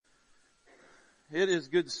It is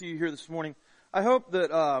good to see you here this morning. I hope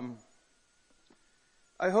that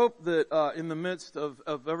in the midst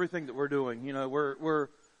of everything that we're doing, you know,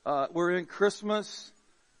 we're in Christmas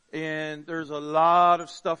and there's a lot of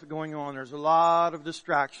stuff going on. There's a lot of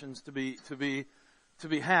distractions to be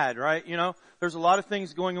had, right? You know, there's a lot of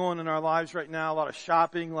things going on in our lives right now, a lot of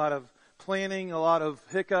shopping, a lot of planning, a lot of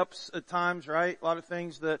hiccups at times, right? A lot of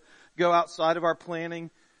things that go outside of our planning.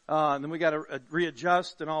 And then we got to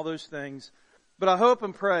readjust and all those things. But I hope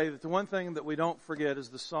and pray that the one thing that we don't forget is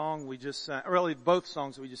the song we just sang, really both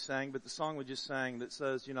songs that we just sang, but the song we just sang that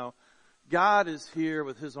says, you know, God is here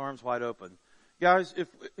with His arms wide open. Guys, if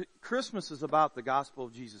Christmas is about the gospel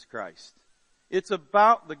of Jesus Christ. It's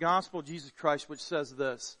about the gospel of Jesus Christ, which says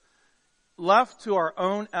this: left to our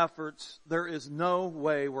own efforts, there is no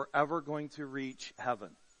way we're ever going to reach heaven.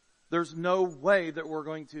 There's no way that we're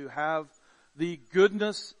going to have the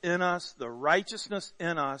goodness in us, the righteousness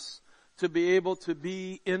in us, to be able to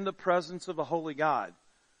be in the presence of a holy God.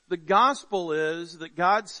 The gospel is that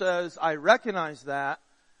God says, I recognize that,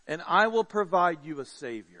 and I will provide you a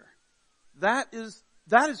Savior. That is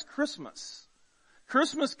Christmas.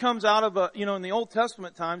 Christmas comes out of in the Old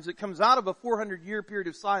Testament times, it comes out of a 400-year period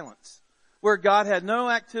of silence, where God had no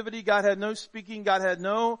activity, God had no speaking, God had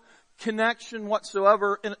no connection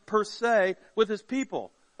whatsoever per se with His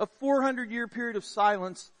people. A 400-year period of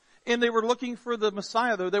silence, and they were looking for the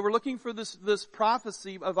Messiah, though. They were looking for this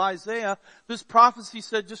prophecy of Isaiah. This prophecy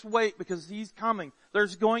said, just wait, because He's coming.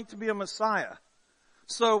 There's going to be a Messiah.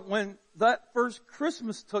 So when that first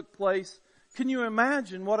Christmas took place, can you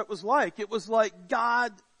imagine what it was like? It was like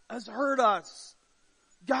God has heard us.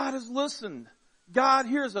 God has listened. God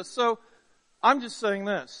hears us. So I'm just saying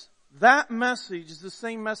this. That message is the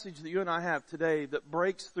same message that you and I have today that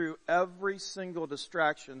breaks through every single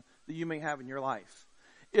distraction that you may have in your life.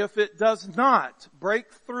 If it does not break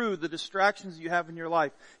through the distractions you have in your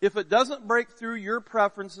life, if it doesn't break through your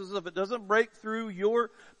preferences, if it doesn't break through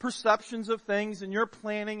your perceptions of things and your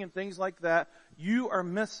planning and things like that, you are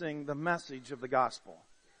missing the message of the gospel.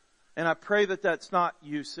 And I pray that that's not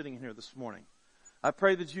you sitting here this morning. I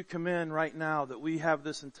pray that you come in right now, that we have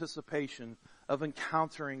this anticipation of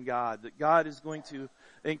encountering God, that God is going to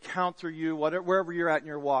encounter you wherever you're at in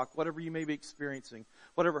your walk, whatever you may be experiencing,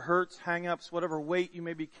 whatever hurts, hang-ups, whatever weight you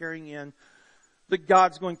may be carrying in, that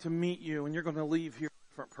God's going to meet you and you're going to leave here a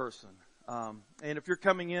different person. And if you're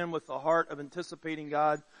coming in with the heart of anticipating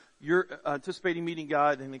God, you're anticipating meeting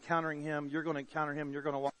God and encountering Him, you're going to encounter Him, you're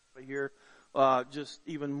going to walk out of here just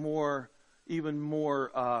even more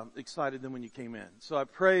excited than when you came in. So I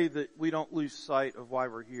pray that we don't lose sight of why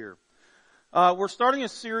we're here. We're starting a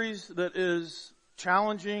series that is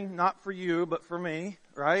challenging, not for you, but for me,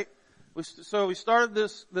 right? So we started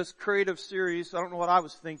this creative series. I don't know what I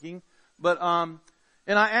was thinking, but,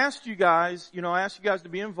 and I asked you guys to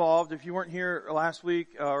be involved. If you weren't here last week,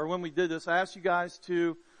 or when we did this, I asked you guys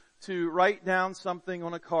to write down something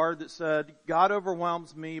on a card that said, God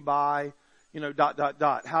overwhelms me by, ...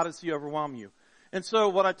 How does He overwhelm you? And so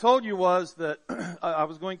what I told you was that I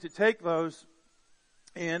was going to take those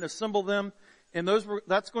and assemble them, and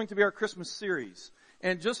that's going to be our Christmas series.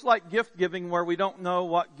 And just like gift giving, where we don't know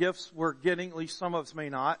what gifts we're getting, at least some of us may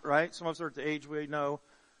not, right? Some of us are at the age we know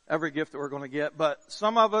every gift that we're going to get, but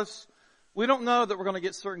some of us, we don't know that we're going to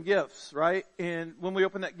get certain gifts, right? And when we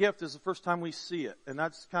open that gift is the first time we see it. And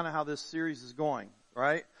that's kind of how this series is going,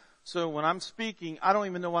 right? So when I'm speaking, I don't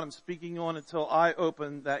even know what I'm speaking on until I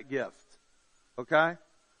open that gift. Okay?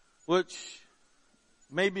 Which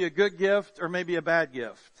may be a good gift or maybe a bad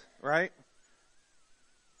gift, right?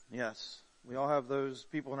 Yes. We all have those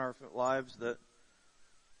people in our lives that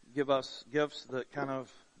give us gifts that kind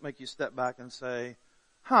of make you step back and say,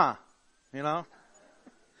 And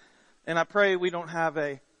I pray we don't have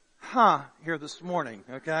a here this morning,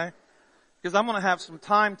 okay? Because I'm going to have some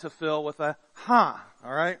time to fill with a all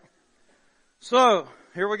right? So,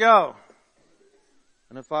 here we go.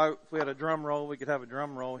 And if we had a drum roll, we could have a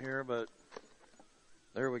drum roll here, but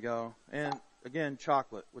there we go. And again,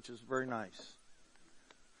 chocolate, which is very nice.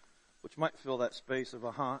 Which might fill that space of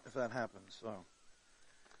if that happens. So,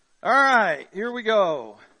 all right, here we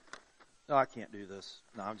go. No, I can't do this.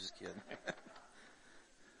 No, I'm just kidding.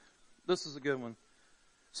 This is a good one.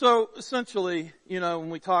 So essentially,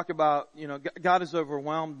 when we talk about, God has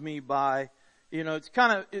overwhelmed me by, it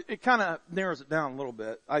kind of narrows it down a little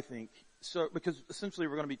bit, I think. So, because essentially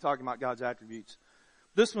we're going to be talking about God's attributes.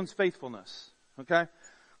 This one's faithfulness. Okay?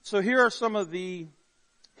 So here are some of the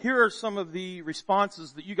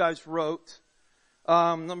responses that you guys wrote.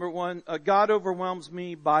 Number one, God overwhelms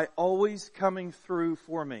me by always coming through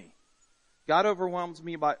for me. God overwhelms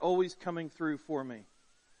me by always coming through for me.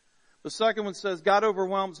 The second one says, God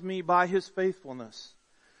overwhelms me by His faithfulness.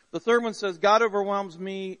 The third one says, God overwhelms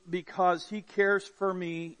me because He cares for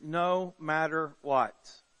me no matter what.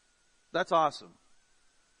 That's awesome.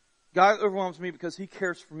 God overwhelms me because He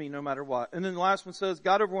cares for me no matter what. And then the last one says,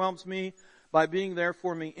 God overwhelms me by being there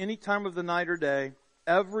for me any time of the night or day,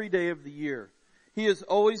 every day of the year. He is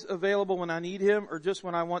always available when I need Him or just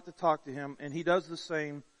when I want to talk to Him, and He does the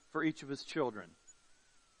same for each of His children.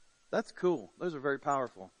 That's cool. Those are very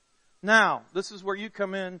powerful. Now, this is where you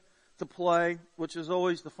come in to play, which is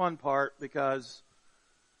always the fun part because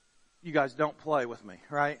you guys don't play with me,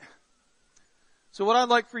 right? So what I'd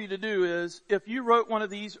like for you to do is, if you wrote one of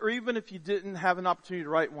these, or even if you didn't have an opportunity to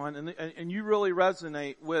write one, and you really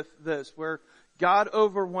resonate with this, where God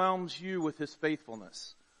overwhelms you with His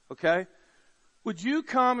faithfulness, okay? Would you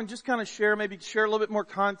come and just kind of share a little bit more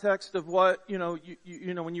context of what, you know,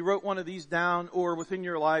 when you wrote one of these down or within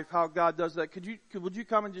your life, how God does that? Would you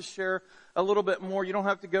come and just share a little bit more? You don't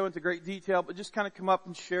have to go into great detail, but just kind of come up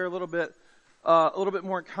and share a little bit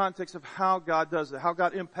more in context of how God does that, how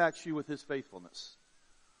God impacts you with His faithfulness.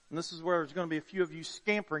 And this is where there's going to be a few of you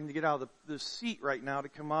scampering to get out of the seat right now to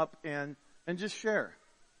come up and just share.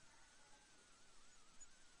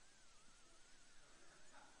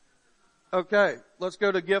 Okay, let's go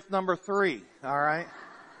to gift number 3, all right?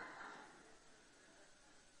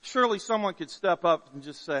 Surely someone could step up and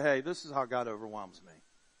just say, hey, this is how God overwhelms me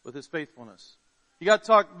with His faithfulness. You got to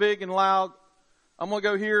talk big and loud. I'm going to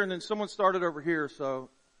go here, and then someone started over here, so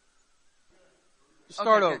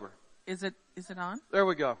start over. Is it on? There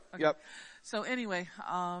we go. Okay. Yep. So anyway,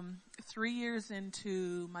 3 years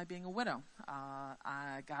into my being a widow,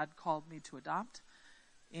 God called me to adopt.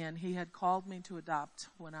 And He had called me to adopt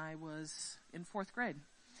when I was in 4th grade.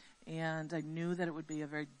 And I knew that it would be a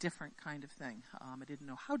very different kind of thing. I didn't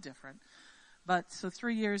know how different. But so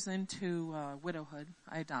 3 years into widowhood,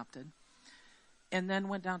 I adopted. And then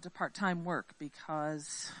went down to part-time work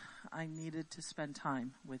because I needed to spend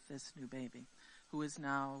time with this new baby, who is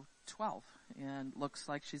now 12 and looks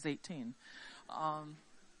like she's 18.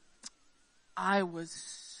 I was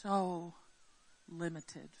so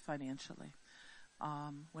limited financially.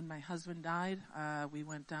 When my husband died, we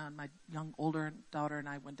went down, my older daughter and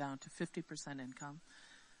I went down to 50% income.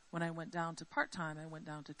 When I went down to part-time, I went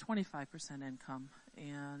down to 25% income,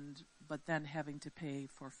 but then having to pay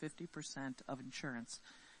for 50% of insurance.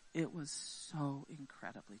 It was so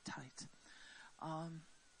incredibly tight.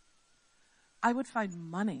 I would find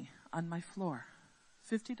money on my floor.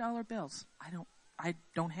 $50 bills. I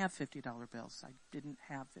don't have $50 bills. I didn't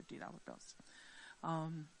have $50 bills.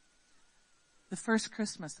 The first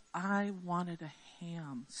Christmas, I wanted a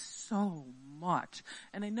ham so much.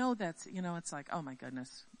 And I know that's, it's like, oh my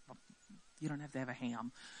goodness, you don't have to have a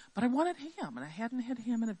ham. But I wanted ham, and I hadn't had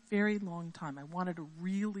ham in a very long time. I wanted a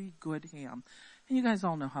really good ham. And you guys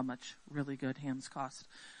all know how much really good hams cost.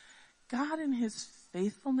 God in His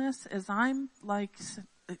faithfulness, as I'm like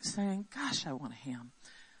saying, gosh, I want a ham.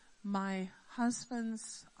 My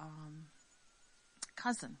husband's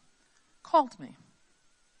cousin called me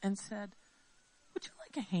and said, would you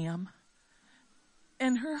like a ham?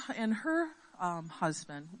 And her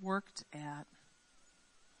husband worked at,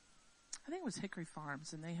 I think it was Hickory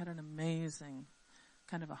Farms, and they had an amazing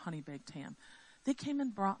kind of a honey-baked ham. They came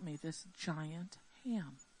and brought me this giant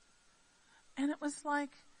ham. And it was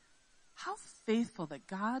like, how faithful that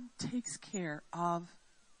God takes care of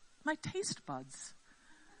my taste buds.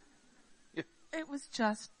 Yeah. It was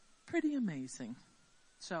just pretty amazing.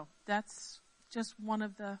 So that's just one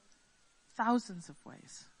of the thousands of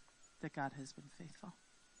ways that God has been faithful.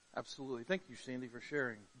 Absolutely. Thank you, Sandy, for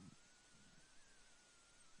sharing.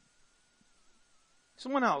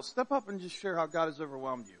 Someone else, step up and just share how God has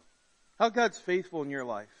overwhelmed you. How God's faithful in your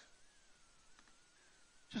life.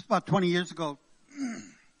 Just about 20 years ago,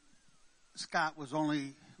 Scott was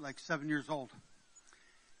only like 7 years old.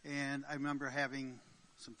 And I remember having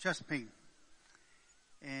some chest pain.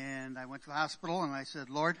 And I went to the hospital and I said,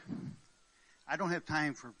 Lord, I don't have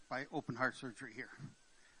time for open heart surgery here.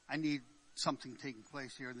 I need something taking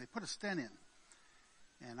place here. And they put a stent in.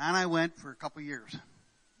 And on I went for a couple years.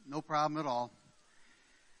 No problem at all.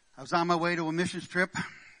 I was on my way to a missions trip.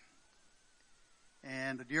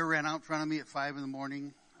 And a deer ran out in front of me at 5 in the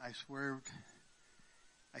morning. I swerved.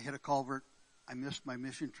 I hit a culvert. I missed my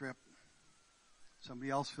mission trip.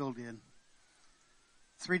 Somebody else filled in.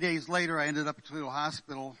 3 days later, I ended up at Toledo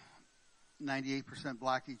Hospital, 98%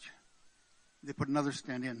 blockage. They put another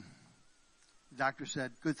stent in. The doctor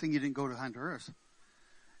said, good thing you didn't go to Honduras.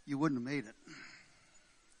 You wouldn't have made it.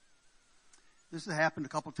 This has happened a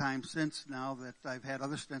couple times since now that I've had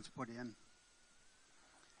other stents put in.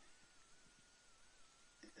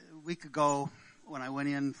 week ago when I went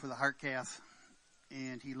in for the heart cath,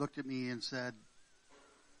 and he looked at me and said,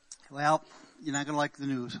 well, you're not going to like the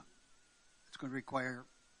news. It's going to require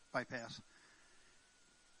bypass.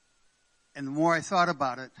 And the more I thought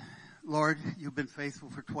about it, Lord, you've been faithful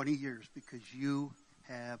for 20 years because you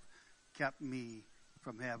have kept me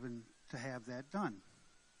from having to have that done.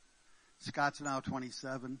 Scott's now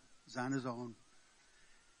 27. He's on his own.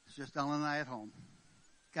 It's just Ellen and I at home.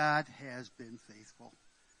 God has been faithful.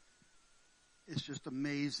 It's just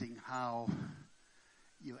amazing how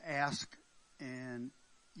you ask and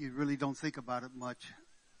you really don't think about it much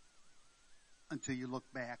until you look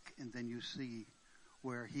back and then you see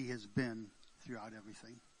where he has been throughout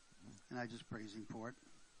everything. And I just praise him for it.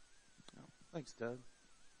 Thanks, Dad.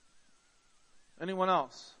 Anyone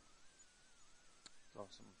else? That's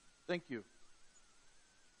awesome. Thank you.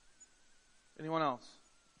 Anyone else?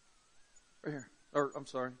 Right here. Or, I'm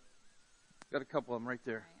sorry. Got a couple of them right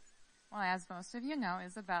there. Well, as most of you know,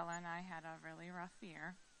 Isabella and I had a really rough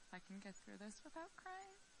year. If I can get through this without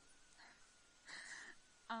crying.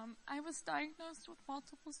 I was diagnosed with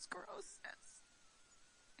multiple sclerosis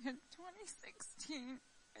in 2016,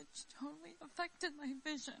 which totally affected my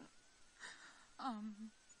vision.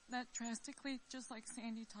 That drastically, just like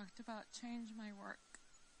Sandy talked about, changed my work.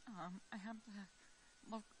 I have to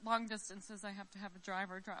have long distances. I have to have a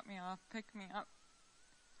driver drop me off, pick me up.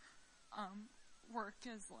 Work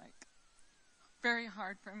is like very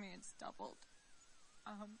hard for me. It's doubled.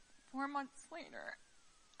 4 months later,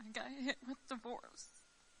 I got hit with divorce.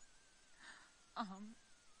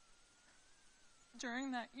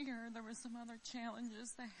 During that year, there were some other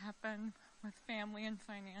challenges that happened with family and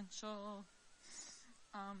financial.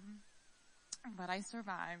 But I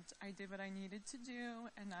survived. I did what I needed to do,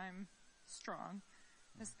 and I'm strong.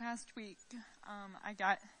 This past week, I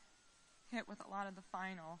got hit with a lot of the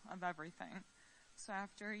final of everything. So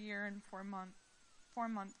after a year and 4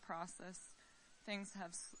 month process, things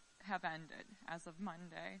have ended as of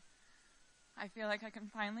Monday. I feel like I can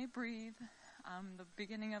finally breathe. The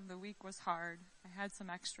beginning of the week was hard. I had some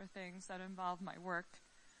extra things that involved my work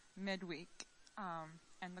midweek,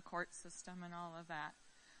 and the court system and all of that.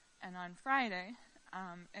 And on Friday,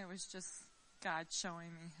 it was just God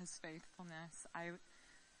showing me his faithfulness.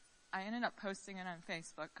 I ended up posting it on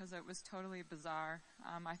Facebook because it was totally bizarre.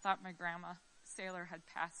 I thought my grandma Sailor had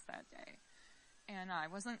passed that day. And I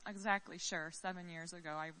wasn't exactly sure 7 years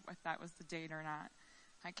ago if that was the date or not.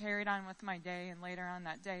 I carried on with my day, and later on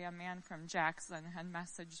that day, a man from Jackson had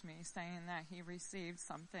messaged me saying that he received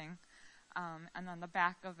something. And on the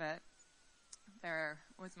back of it, there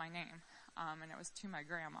was my name, and it was to my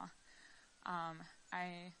grandma.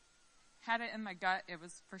 I had it in my gut. It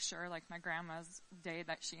was for sure like my grandma's day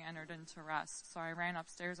that she entered into rest. So I ran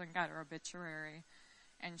upstairs and got her obituary,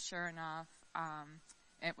 and sure enough,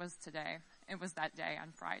 it was today. It was that day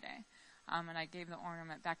on Friday. And I gave the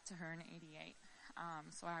ornament back to her in 88.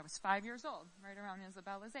 So I was 5 years old, right around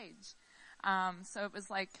Isabella's age. So it was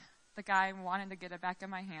like the guy wanted to get it back in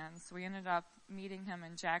my hands. So we ended up meeting him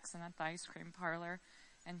in Jackson at the ice cream parlor,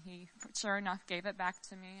 and he, sure enough, gave it back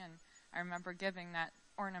to me. And I remember giving that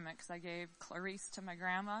ornament because I gave Clarice to my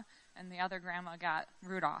grandma, and the other grandma got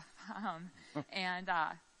Rudolph. And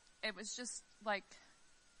it was just like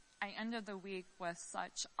I ended the week with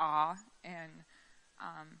such awe, and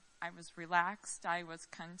I was relaxed. I was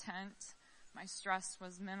content. My stress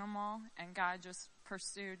was minimal, and God just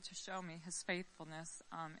pursued to show me his faithfulness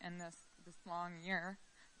in this long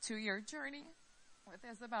 2-year journey with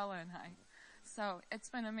Isabella and I. So it's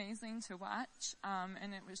been amazing to watch,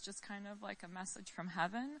 and it was just kind of like a message from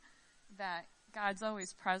heaven that God's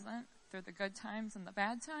always present through the good times and the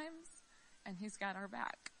bad times, and he's got our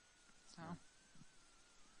back. So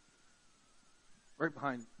Right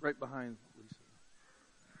behind Lisa.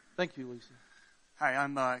 Thank you, Lisa. Hi,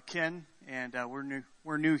 I'm Ken, and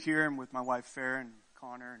we're new here. I'm with my wife Farrah and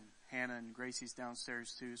Connor and Hannah, and Gracie's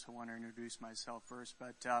downstairs too, so I want to introduce myself first.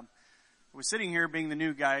 But I was sitting here being the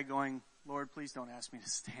new guy going, Lord, please don't ask me to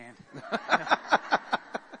stand.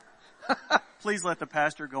 Please let the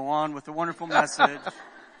pastor go on with the wonderful message.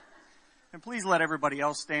 And please let everybody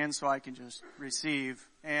else stand so I can just receive.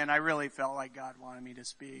 And I really felt like God wanted me to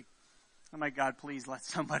speak. I'm like, God, please let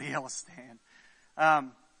somebody else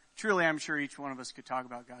stand. Truly, I'm sure each one of us could talk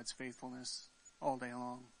about God's faithfulness all day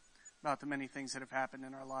long, about the many things that have happened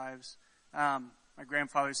in our lives. My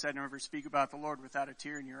grandfather said, never speak about the Lord without a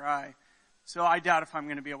tear in your eye. So I doubt if I'm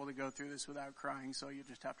going to be able to go through this without crying, so you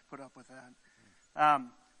just have to put up with that.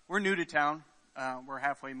 We're new to town. We're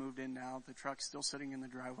halfway moved in now. The truck's still sitting in the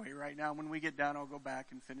driveway right now. When we get done, I'll go back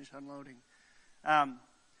and finish unloading.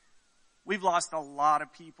 We've lost a lot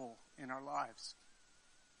of people in our lives.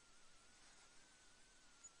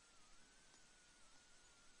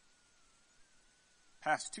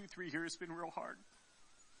 past 2-3 years been real hard.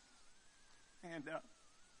 And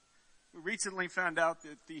we recently found out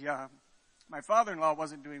that my father-in-law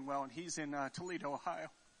wasn't doing well, and he's in Toledo, Ohio.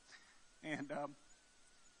 And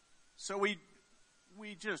so we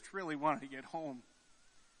just really wanted to get home.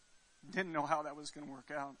 Didn't know how that was going to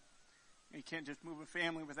work out. You can't just move a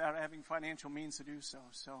family without having financial means to do so.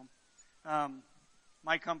 So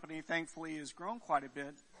my company, thankfully, has grown quite a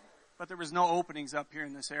bit, but there was no openings up here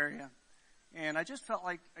in this area. And I just felt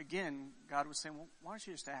like, again, God was saying, well, why don't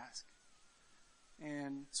you just ask?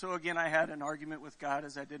 And so again, I had an argument with God,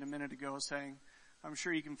 as I did a minute ago, saying, I'm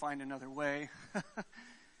sure you can find another way.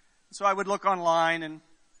 So I would look online, and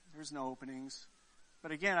there's no openings.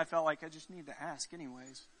 But again, I felt like I just need to ask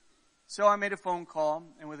anyways. So I made a phone call,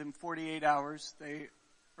 and within 48 hours, they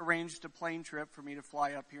arranged a plane trip for me to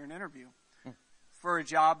fly up here and interview for a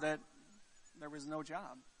job that there was no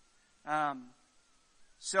job.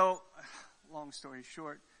 So, long story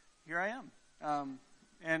short, here I am.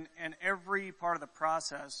 And every part of the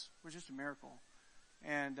process was just a miracle.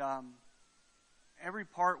 And every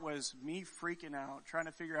part was me freaking out, trying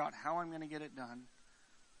to figure out how I'm going to get it done,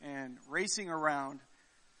 and racing around,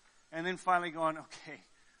 and then finally going, okay,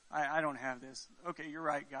 I don't have this. Okay, you're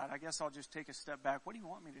right, God. I guess I'll just take a step back. What do you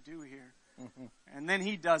want me to do here? Mm-hmm. And then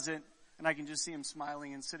he does it, and I can just see him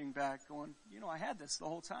smiling and sitting back going, I had this the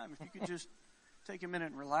whole time. If you could just take a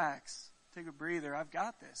minute and relax, take a breather. I've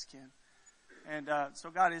got this, Ken. And so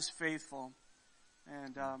God is faithful.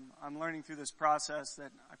 And I'm learning through this process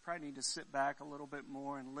that I probably need to sit back a little bit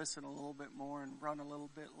more and listen a little bit more and run a little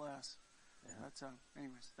bit less. Yeah. That's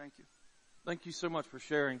anyways, thank you. Thank you so much for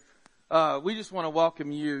sharing. We just want to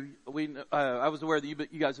welcome you. I was aware that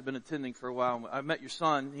you guys have been attending for a while. I met your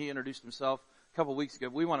son. He introduced himself a couple of weeks ago.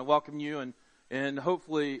 We want to welcome you, and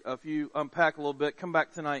hopefully, if you unpack a little bit, come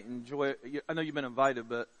back tonight and enjoy it. I know you've been invited,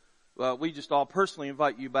 but we just all personally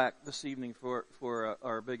invite you back this evening for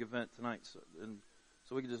our big event tonight,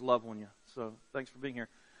 so we can just love on you. So thanks for being here.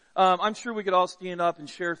 I'm sure we could all stand up and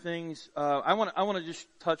share things. I want to just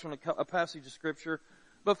touch on a passage of scripture.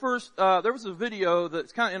 But first, there was a video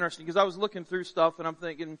that's kind of interesting because I was looking through stuff and I'm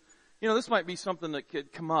thinking, this might be something that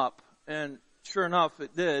could come up. And sure enough,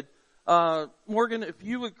 it did. Morgan, if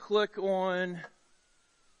you would click on,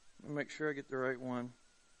 let me make sure I get the right one.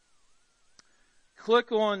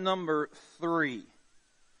 Click on number 3.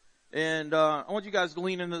 And I want you guys to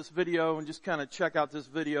lean into this video and just kind of check out this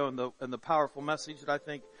video and the powerful message that I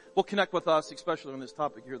think will connect with us, especially on this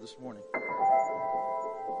topic here this morning.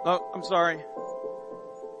 Oh, I'm sorry.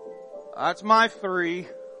 That's my 3.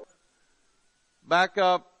 Back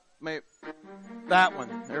up. That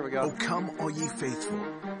one. There we go. Oh, come all ye faithful.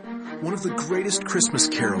 One of the greatest Christmas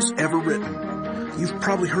carols ever written. You've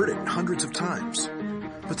probably heard it hundreds of times.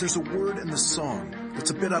 But there's a word in the song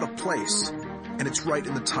that's a bit out of place, and it's right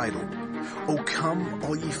in the title. Oh, come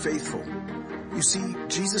all ye faithful. You see,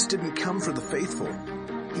 Jesus didn't come for the faithful.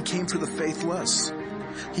 He came for the faithless.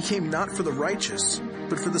 He came not for the righteous,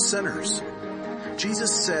 but for the sinners.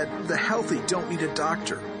 Jesus said the healthy don't need a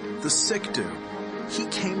doctor. The sick do. He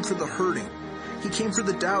came for the hurting. He came for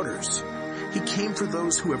the doubters. He came for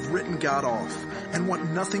those who have written God off and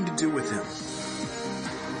want nothing to do with him.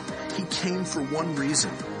 He came for one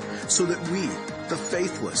reason, so that we, the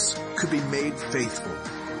faithless, could be made faithful.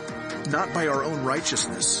 Not by our own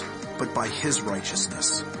righteousness, but by his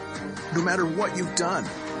righteousness. No matter what you've done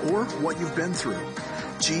or what you've been through,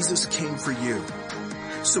 Jesus came for you.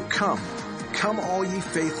 So come all ye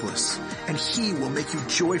faithless, and he will make you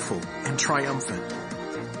joyful and triumphant.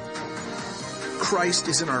 Christ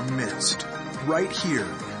is in our midst, right here,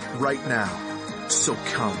 right now. So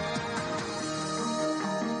come.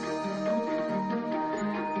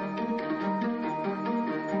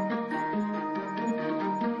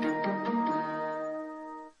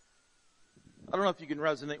 I don't know if you can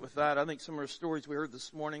resonate with that. I think some of the stories we heard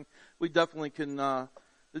this morning, we definitely can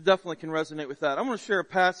resonate with that. I'm going to share a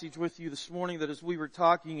passage with you this morning that as we were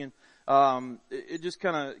talking, and it just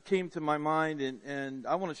kind of came to my mind, and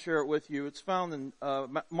I want to share it with you. It's found in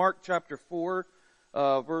Mark chapter 4,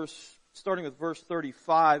 starting with verse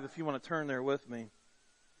 35, if you want to turn there with me.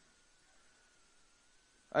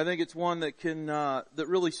 I think it's one that that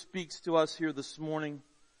really speaks to us here this morning.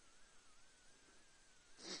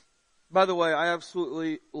 By the way, I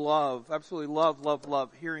absolutely love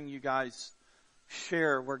hearing you guys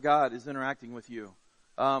share where God is interacting with you.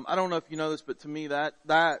 I don't know if you know this, but to me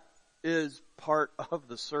that is part of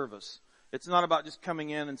the service. It's not about just coming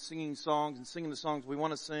in and singing songs and singing the songs we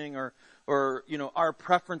want to sing or our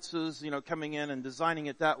preferences, coming in and designing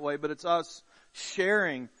it that way, but it's us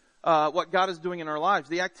sharing what God is doing in our lives,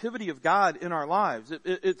 the activity of God in our lives.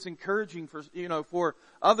 It's encouraging for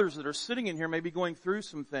others that are sitting in here, maybe going through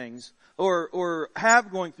some things or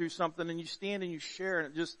have going through something, and you stand and you share,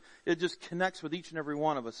 and it just connects with each and every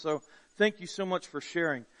one of us. So thank you so much for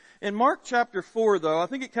sharing. In Mark chapter 4, though, I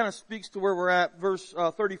think it kind of speaks to where we're at. Verse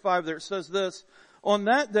 35 there, it says this: "On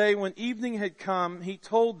that day when evening had come, he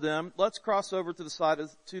told them, 'Let's cross over to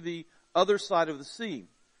the other side of the sea.'"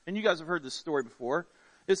 And you guys have heard this story before.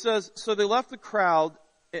 It says, so they left the crowd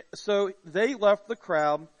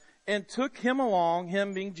and took him along,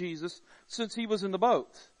 him being Jesus, since he was in the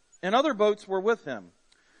boat. And other boats were with him.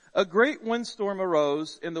 A great windstorm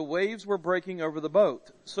arose, and the waves were breaking over the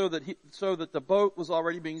boat, so that the boat was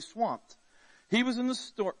already being swamped. He was in the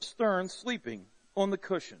stern, sleeping on the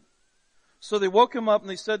cushion. So they woke him up, and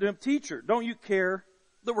they said to him, "Teacher, don't you care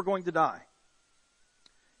that we're going to die?"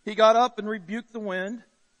 He got up and rebuked the wind,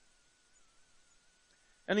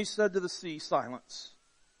 and he said to the sea, "Silence,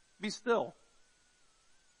 be still."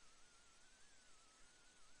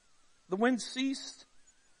 The wind ceased,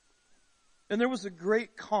 and there was a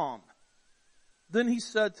great calm. Then he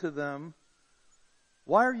said to them,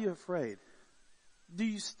 "Why are you afraid? Do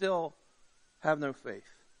you still have no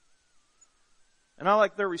faith?" And I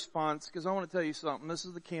like their response, because I want to tell you something. This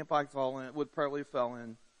is the camp I would probably fell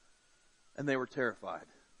in, and they were terrified.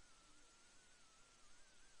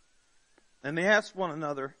 And they asked one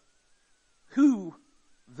another, "Who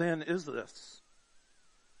then is this?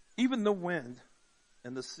 Even the wind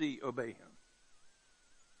and the sea obey him."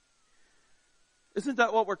 Isn't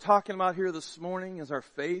that what we're talking about here this morning, is our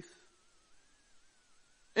faith?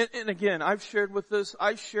 And again, I shared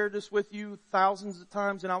this with you thousands of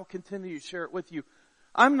times, and I will continue to share it with you.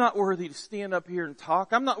 I'm not worthy to stand up here and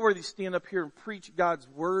talk. I'm not worthy to stand up here and preach God's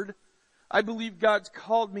word. I believe God's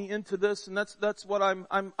called me into this, and that's what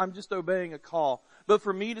I'm just obeying a call. But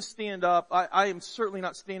for me to stand up, I am certainly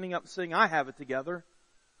not standing up and saying I have it together.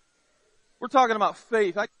 We're talking about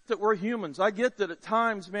faith. I get that we're humans. I get that at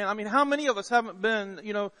times, man, I mean, how many of us haven't been,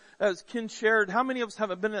 as Ken shared, how many of us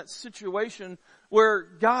haven't been in that situation where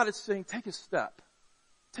God is saying, take a step.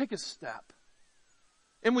 Take a step.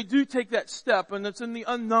 And we do take that step, and it's in the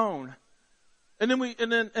unknown. And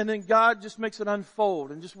then God just makes it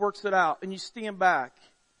unfold and just works it out. And you stand back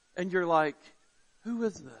and you're like, who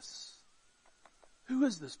is this? Who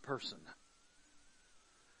is this person?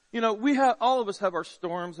 All of us have our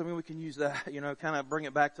storms. I mean, we can use that, kind of bring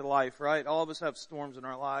it back to life, right? All of us have storms in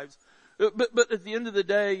our lives. But at the end of the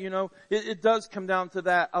day, it does come down to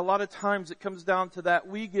that. A lot of times it comes down to that.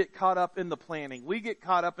 We get caught up in the planning. We get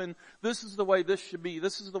caught up in, this is the way this should be.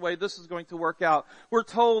 This is the way this is going to work out. We're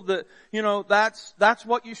told that, that's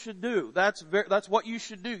what you should do. That's what you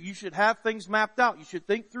should do. You should have things mapped out. You should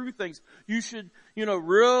think through things. You should,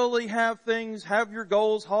 really have your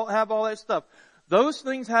goals, have all that stuff. Those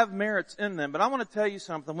things have merits in them, but I want to tell you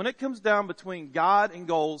something. When it comes down between God and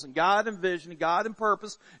goals and God and vision and God and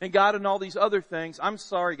purpose and God and all these other things, I'm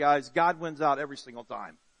sorry guys, God wins out every single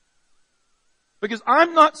time. Because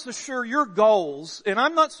I'm not so sure your goals, and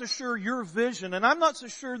I'm not so sure your vision, and I'm not so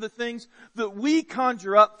sure the things that we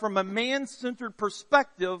conjure up from a man-centered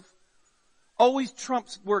perspective always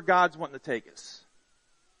trumps where God's wanting to take us.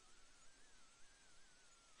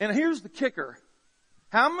 And here's the kicker.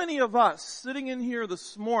 How many of us sitting in here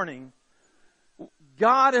this morning,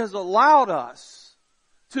 God has allowed us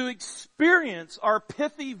to experience our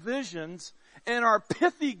pithy visions and our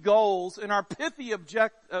pithy goals and our pithy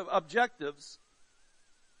objectives,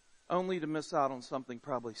 only to miss out on something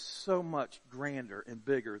probably so much grander and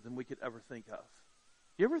bigger than we could ever think of?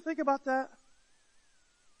 You ever think about that?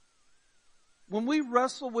 When we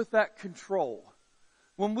wrestle with that control,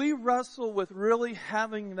 when we wrestle with really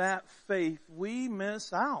having that faith, we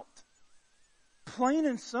miss out. Plain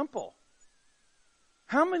and simple.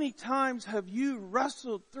 How many times have you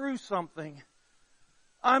wrestled through something?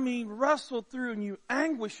 I mean, wrestled through and you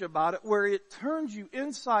anguish about it where it turns you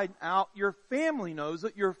inside out. Your family knows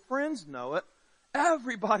it. Your friends know it.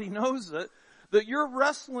 Everybody knows it. That you're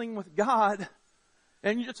wrestling with God,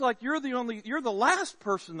 and it's like you're the last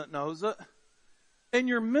person that knows it. And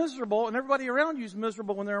you're miserable, and everybody around you is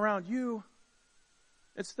miserable when they're around you.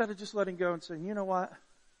 Instead of just letting go and saying, you know what?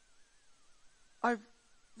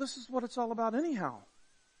 This is what it's all about anyhow.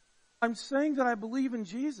 I'm saying that I believe in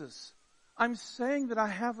Jesus. I'm saying that I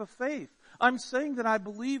have a faith. I'm saying that I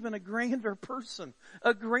believe in a grander person,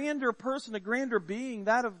 a grander being,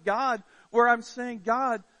 that of God, where I'm saying,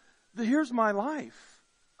 God, here's my life.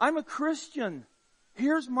 I'm a Christian.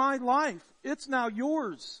 Here's my life. It's now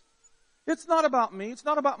yours. It's not about me. It's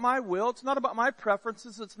not about my will. It's not about my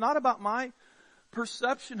preferences. It's not about my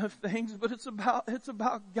perception of things, but it's about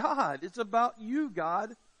God. It's about you,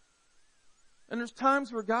 God. And there's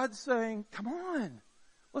times where God's saying, come on,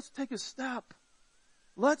 let's take a step.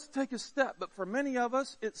 Let's take a step. But for many of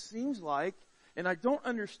us, it seems like, and I don't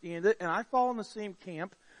understand it, and I fall in the same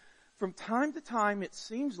camp, from time to time, it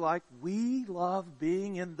seems like we love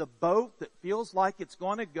being in the boat that feels like it's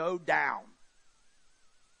going to go down.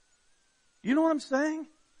 You know what I'm saying?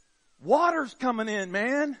 Water's coming in,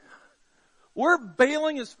 man. We're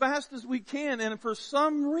bailing as fast as we can, and for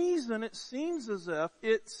some reason it seems as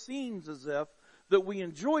if that we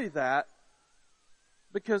enjoy that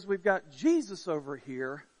because we've got Jesus over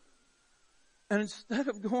here, and instead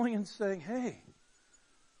of going and saying, hey,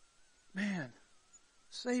 man,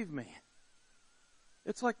 save me.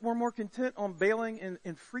 It's like we're more content on bailing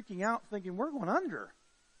and freaking out, thinking we're going under.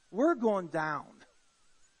 We're going down.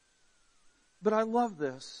 But I love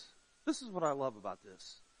this. This is what I love about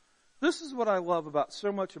this. This is what I love about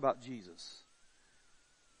so much about Jesus.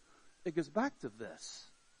 It goes back to this.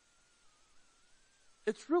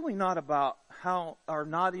 It's really not about how our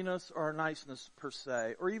naughtiness or our niceness per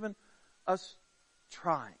se, or even us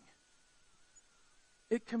trying.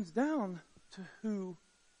 It comes down to who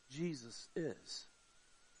Jesus is.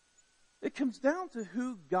 It comes down to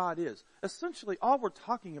who God is. Essentially, all we're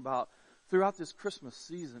talking about throughout this Christmas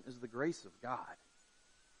season is the grace of God.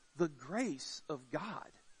 The grace of God.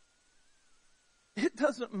 It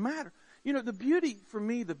doesn't matter. You know, the beauty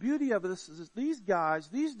of this is these guys,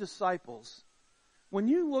 these disciples, when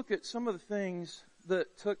you look at some of the things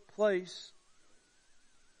that took place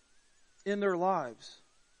in their lives,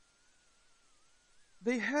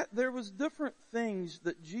 there was different things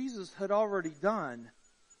that Jesus had already done.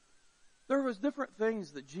 There was different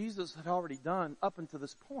things that Jesus had already done up until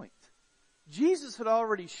this point. Jesus had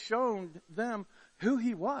already shown them who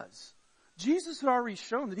He was. Jesus had already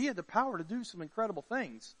shown that He had the power to do some incredible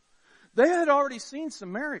things. They had already seen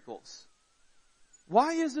some miracles.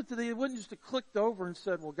 Why is it that they wouldn't just have clicked over and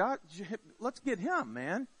said, well, God, let's get Him,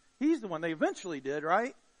 man. He's the one. They eventually did,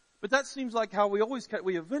 right? But that seems like how we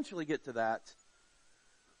eventually get to that.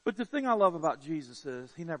 But the thing I love about Jesus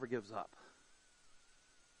is He never gives up.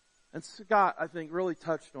 And Scott, I think, really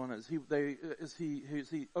touched on it as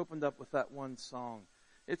he opened up with that one song.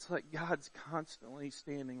 It's like God's constantly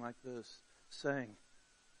standing like this, saying,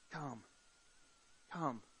 come,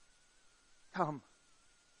 come, come.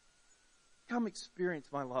 Come experience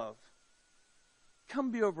my love.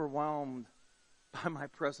 Come be overwhelmed by my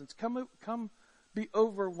presence. Come be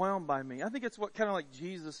overwhelmed by me. I think it's what kind of like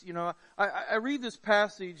Jesus, you know, I read this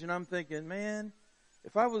passage and I'm thinking, man,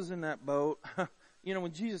 if I was in that boat, you know,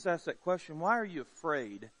 when Jesus asked that question, why are you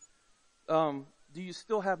afraid? Do you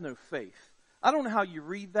still have no faith? I don't know how you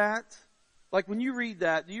read that. Like when you read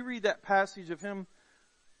that, do you read that passage of Him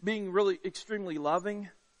being really extremely loving?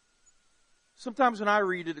 Sometimes when I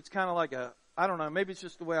read it, it's kind of like I don't know, maybe it's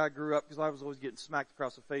just the way I grew up because I was always getting smacked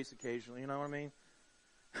across the face occasionally, you know what I mean?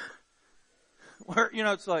 Where, you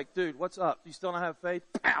know, it's like, dude, what's up? You still don't have faith?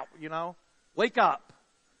 Pow, you know? Wake up.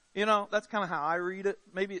 You know, that's kind of how I read it.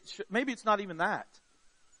 Maybe it's not even that.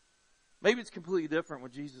 Maybe it's completely different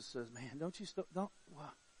when Jesus says, man, don't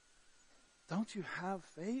you have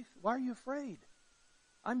faith? Why are you afraid?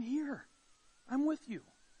 I'm here. I'm with you.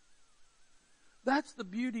 That's the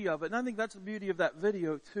beauty of it. And I think that's the beauty of that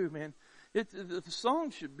video too, man. The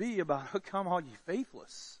song should be about, oh, come all ye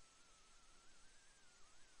faithless.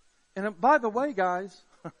 And by the way, guys,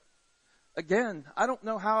 again, I don't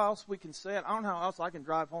know how else we can say it. I don't know how else I can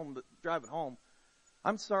drive it home.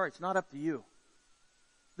 I'm sorry, it's not up to you.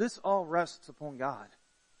 This all rests upon God.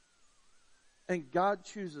 And God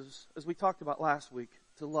chooses, as we talked about last week,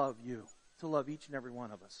 to love you, to love each and every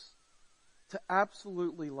one of us, to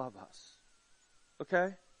absolutely love us.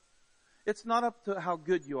 Okay? It's not up to how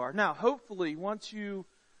good you are. Now, hopefully, the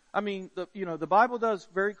Bible does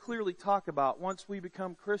very clearly talk about once we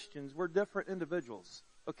become Christians, we're different individuals.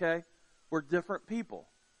 Okay? We're different people.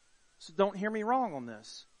 So don't hear me wrong on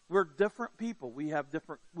this. We're different people. We have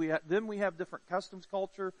different customs,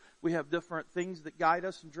 culture. We have different things that guide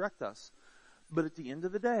us and direct us. But at the end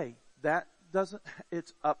of the day,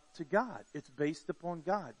 it's up to God. It's based upon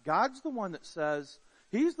God. God's the one that says,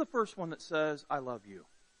 He's the first one that says, I love you.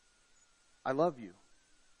 I love you.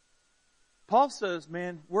 Paul says,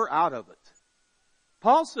 man, we're out of it.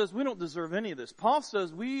 Paul says we don't deserve any of this. Paul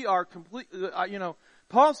says we are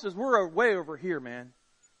Paul says we're way over here, man.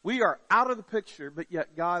 We are out of the picture, but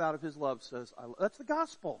yet God out of His love says, that's the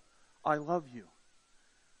gospel. I love you.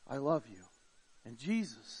 I love you. And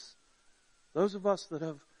Jesus, those of us that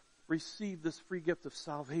have received this free gift of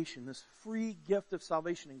salvation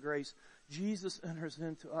and grace, Jesus enters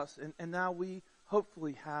into us, and now we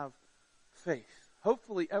hopefully have faith.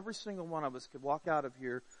 Hopefully every single one of us could walk out of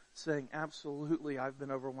here saying, absolutely, I've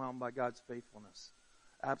been overwhelmed by God's faithfulness.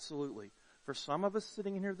 Absolutely. For some of us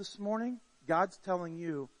sitting in here this morning, God's telling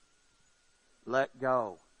you, let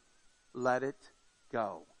go. Let it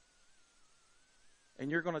go.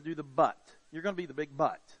 And you're going to do the but. You're going to be the big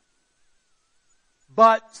but.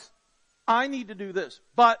 But I need to do this.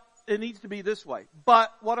 But it needs to be this way.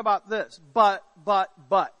 But what about this? But.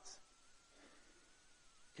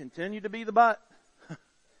 Continue to be the but.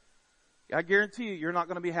 I guarantee you're not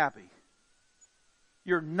going to be happy.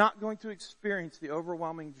 You're not going to experience the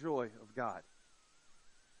overwhelming joy of God.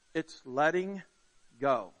 It's letting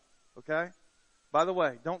go. Okay? By the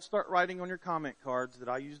way, don't start writing on your comment cards that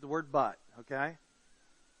I use the word but. Okay?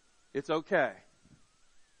 It's okay.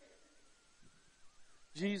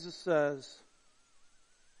 Jesus says,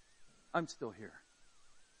 I'm still here.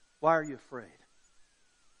 Why are you afraid?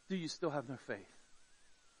 Do you still have no faith?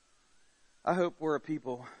 I hope we're a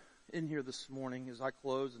people in here this morning as I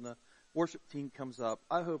close and the worship team comes up.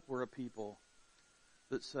 I hope we're a people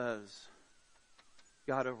that says,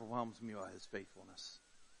 God overwhelms me by His faithfulness.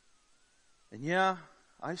 And yeah,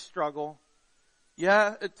 I struggle.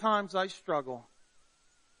 Yeah, at times I struggle.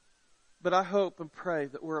 But I hope and pray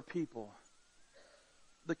that we're a people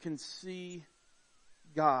that can see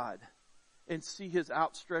God and see His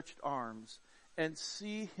outstretched arms and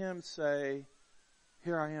see Him say,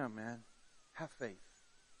 here I am, man. Have faith.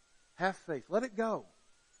 Have faith. Let it go.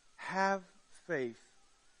 Have faith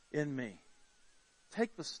in me.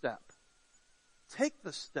 Take the step. Take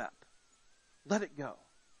the step. Let it go.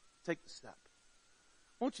 Take the step.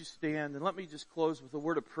 Won't you stand and let me just close with a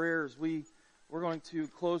word of prayer as we're going to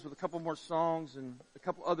close with a couple more songs and a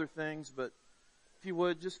couple other things, but if you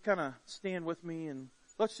would, just kind of stand with me and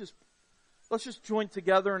let's just join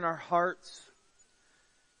together in our hearts.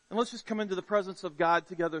 And let's just come into the presence of God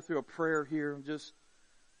together through a prayer here and just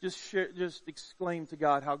exclaim to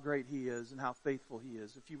God how great He is and how faithful He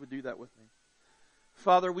is. If you would do that with me.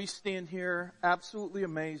 Father, we stand here absolutely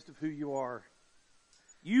amazed of who You are.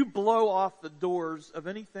 You blow off the doors of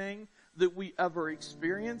anything that we ever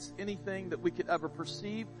experience, anything that we could ever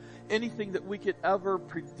perceive, anything that we could ever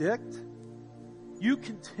predict. You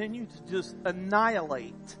continue to just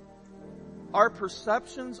annihilate our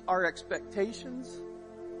perceptions, our expectations.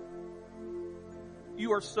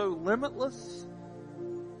 You are so limitless.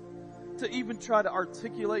 To even try to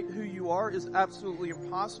articulate who You are is absolutely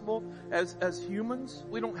impossible. As humans,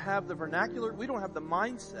 we don't have the vernacular. We don't have the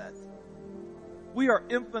mindset. We are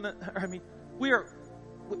infinite. I mean, we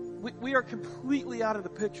are completely out of the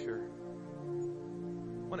picture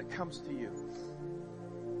when it comes to You.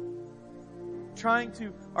 Trying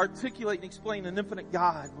to articulate and explain an infinite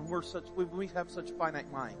God when we have such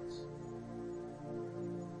finite minds.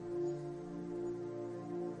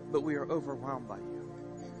 But we are overwhelmed by You.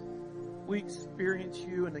 We experience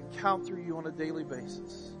You and encounter You on a daily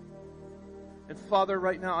basis. And Father,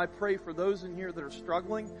 right now I pray for those in here that are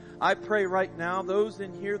struggling. I pray right now those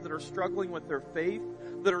in here that are struggling with their faith,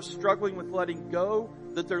 that are struggling with letting go,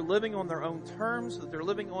 that they're living on their own terms, that they're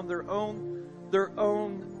living on their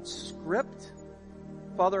own script.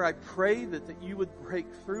 Father, I pray that You would break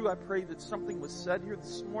through. I pray that something was said here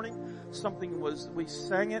this morning. We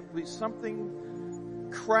sang it. Something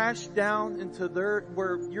crashed down into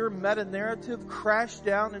where Your meta-narrative crashed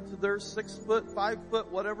down into their 6 foot, 5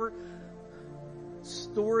 foot, whatever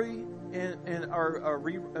story,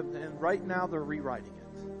 and right now they're rewriting it.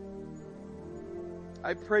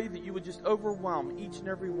 I pray that You would just overwhelm each and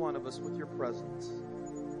every one of us with Your presence.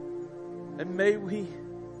 And may we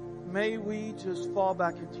just fall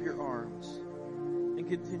back into Your arms and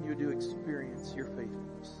continue to experience Your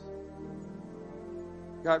faithfulness.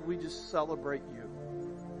 God, we just celebrate You.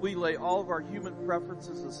 We lay all of our human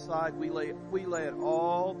preferences aside. We lay it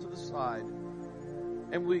all to the side.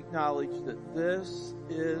 And we acknowledge that this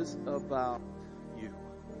is about You.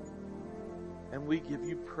 And we give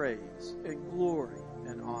You praise and glory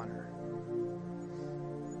and honor.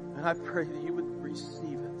 And I pray that You would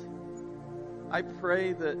receive it. I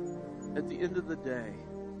pray that at the end of the day,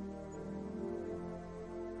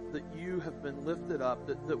 that You have been lifted up,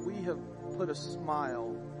 that we have put a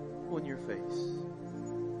smile on Your face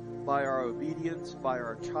by our obedience, by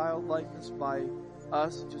our childlikeness, by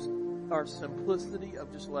us just our simplicity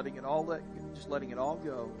of just letting it all go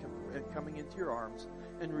and coming into Your arms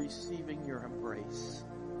and receiving Your embrace.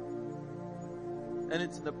 And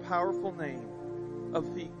it's in the powerful name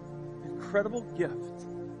of the incredible gift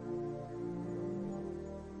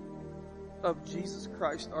of Jesus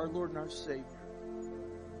Christ, our Lord and our Savior,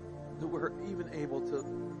 that we're even able to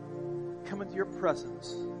come into Your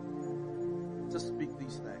presence to speak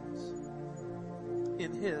these things.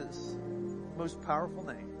 In His most powerful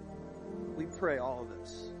name, we pray all of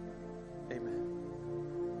this.